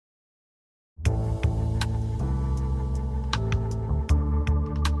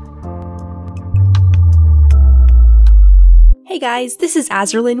Hey guys, this is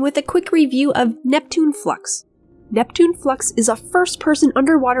Azralynn with a quick review of Neptune Flux. Neptune Flux is a first-person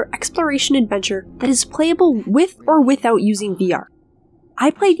underwater exploration adventure that is playable with or without using VR.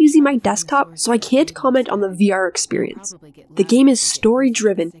 I played using my desktop, so I can't comment on the VR experience. The game is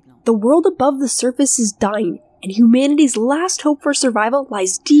story-driven, the world above the surface is dying, and humanity's last hope for survival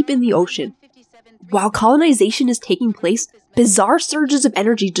lies deep in the ocean. While colonization is taking place, bizarre surges of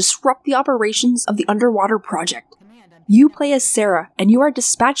energy disrupt the operations of the underwater project. You play as Sarah, and you are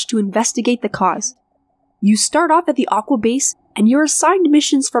dispatched to investigate the cause. You start off at the Aqua base, and you're assigned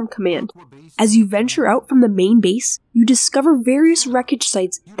missions from command. As you venture out from the main base, you discover various wreckage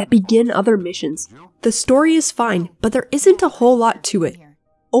sites that begin other missions. The story is fine, but there isn't a whole lot to it.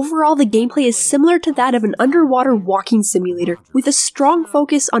 Overall, the gameplay is similar to that of an underwater walking simulator, with a strong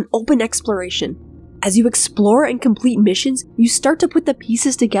focus on open exploration. As you explore and complete missions, you start to put the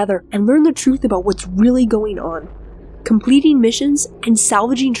pieces together and learn the truth about what's really going on. Completing missions and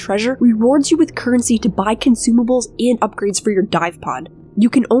salvaging treasure rewards you with currency to buy consumables and upgrades for your dive pod.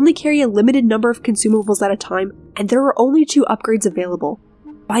 You can only carry a limited number of consumables at a time, and there are only 2 upgrades available.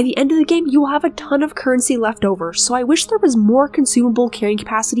 By the end of the game, you will have a ton of currency left over, so I wish there was more consumable carrying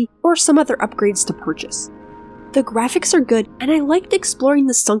capacity or some other upgrades to purchase. The graphics are good, and I liked exploring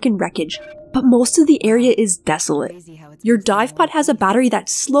the sunken wreckage, but most of the area is desolate. Your dive pod has a battery that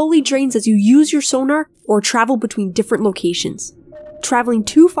slowly drains as you use your sonar or travel between different locations. Traveling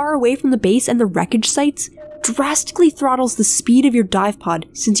too far away from the base and the wreckage sites drastically throttles the speed of your dive pod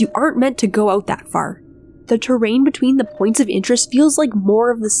since you aren't meant to go out that far. The terrain between the points of interest feels like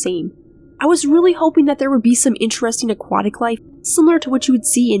more of the same. I was really hoping that there would be some interesting aquatic life similar to what you would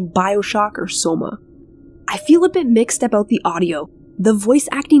see in BioShock or Soma. I feel a bit mixed about the audio. The voice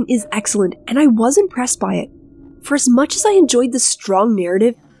acting is excellent, and I was impressed by it. For as much as I enjoyed the strong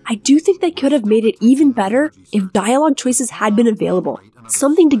narrative, I do think they could have made it even better if dialogue choices had been available,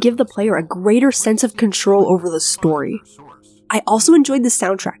 something to give the player a greater sense of control over the story. I also enjoyed the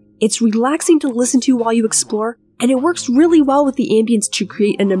soundtrack. It's relaxing to listen to while you explore, and it works really well with the ambience to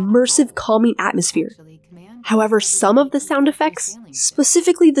create an immersive, calming atmosphere. However, some of the sound effects,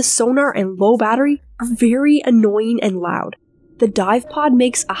 specifically the sonar and low battery, are very annoying and loud. The dive pod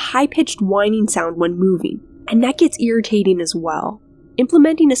makes a high-pitched whining sound when moving, and that gets irritating as well.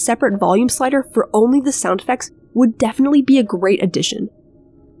 Implementing a separate volume slider for only the sound effects would definitely be a great addition.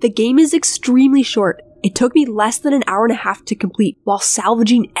 The game is extremely short. It took me less than an hour and a half to complete while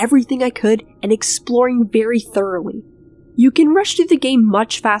salvaging everything I could and exploring very thoroughly. You can rush through the game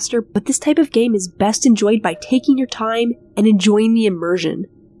much faster, but this type of game is best enjoyed by taking your time and enjoying the immersion.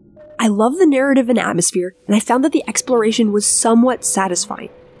 I love the narrative and atmosphere, and I found that the exploration was somewhat satisfying.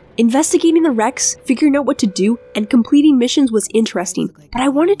 Investigating the wrecks, figuring out what to do, and completing missions was interesting, but I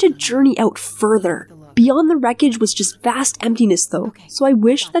wanted to journey out further. Beyond the wreckage was just vast emptiness though, so I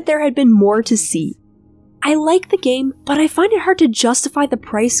wish that there had been more to see. I like the game, but I find it hard to justify the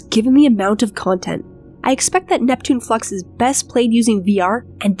price given the amount of content. I expect that Neptune Flux is best played using VR,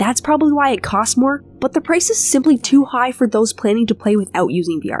 and that's probably why it costs more, but the price is simply too high for those planning to play without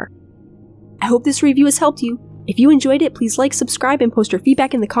using VR. I hope this review has helped you. If you enjoyed it, please like, subscribe, and post your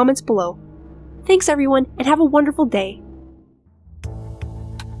feedback in the comments below. Thanks everyone, and have a wonderful day.